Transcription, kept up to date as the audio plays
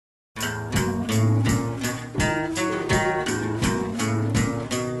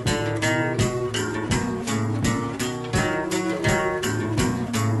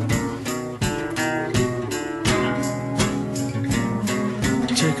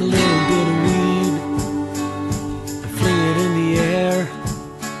a little bit of weed and fling it in the air.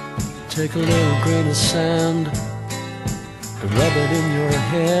 Take a little grain of sand and rub it in your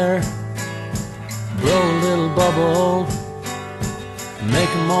hair. Blow a little bubble, make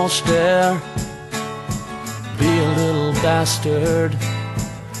them all stare. Be a little bastard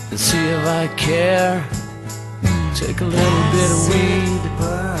and see if I care. Take a little bit of weed,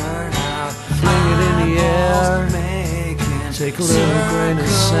 fling it in the air. Take a little grain of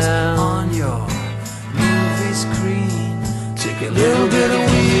sand on your movie screen. Take a little bit of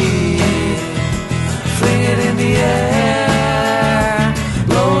weed, fling it in the air.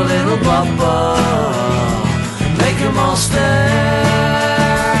 Blow a little bubble, make them all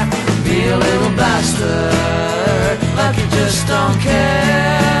stare. Be a little bastard, like you just don't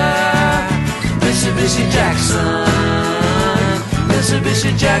care. Mitsoobishy Jackson,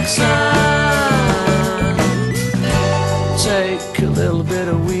 Mitsoobishy Jackson. Take a little bit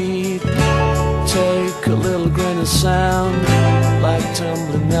of weed, take a little grain of sound. Like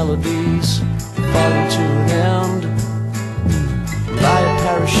tumbling melodies, falling to an end. Buy a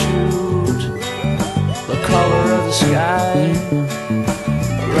parachute, the color of the sky.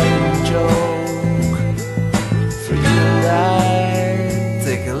 Write a joke for you and I.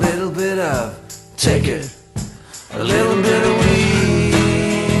 Take a little bit of, take it, a little bit of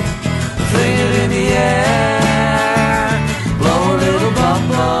weed, fling it in the air. Blow a little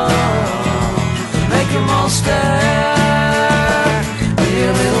bubble, make them all stare. Be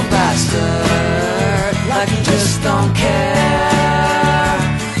a little bastard, like you just don't care.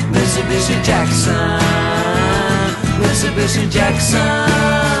 Mitsoobishy Jackson, Mitsoobishy Jackson.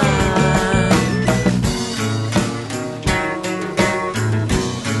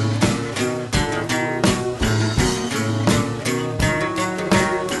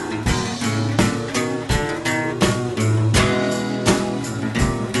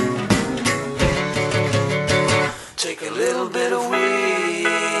 Take a little bit of weed,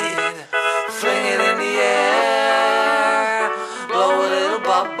 fling it in the air. Blow a little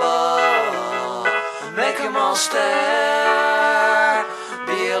bubble, make them all stare.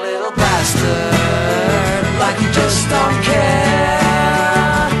 Be a little bastard, like you just don't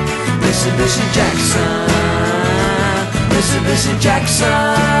care. Mitsoobishy Jackson, Mitsoobishy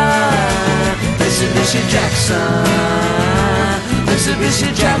Jackson, Mitsoobishy Jackson,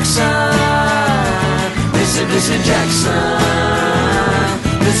 Mitsoobishy Jackson. Mitsoobishy Jackson,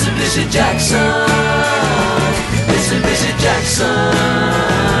 Mitsoobishy Jackson, Mitsoobishy Jackson,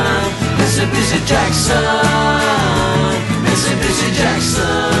 Mitsoobishy Jackson, Mitsoobishy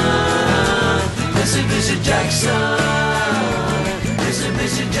Jackson, Mitsoobishy Jackson,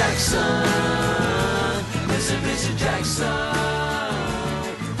 Mitsoobishy Jackson.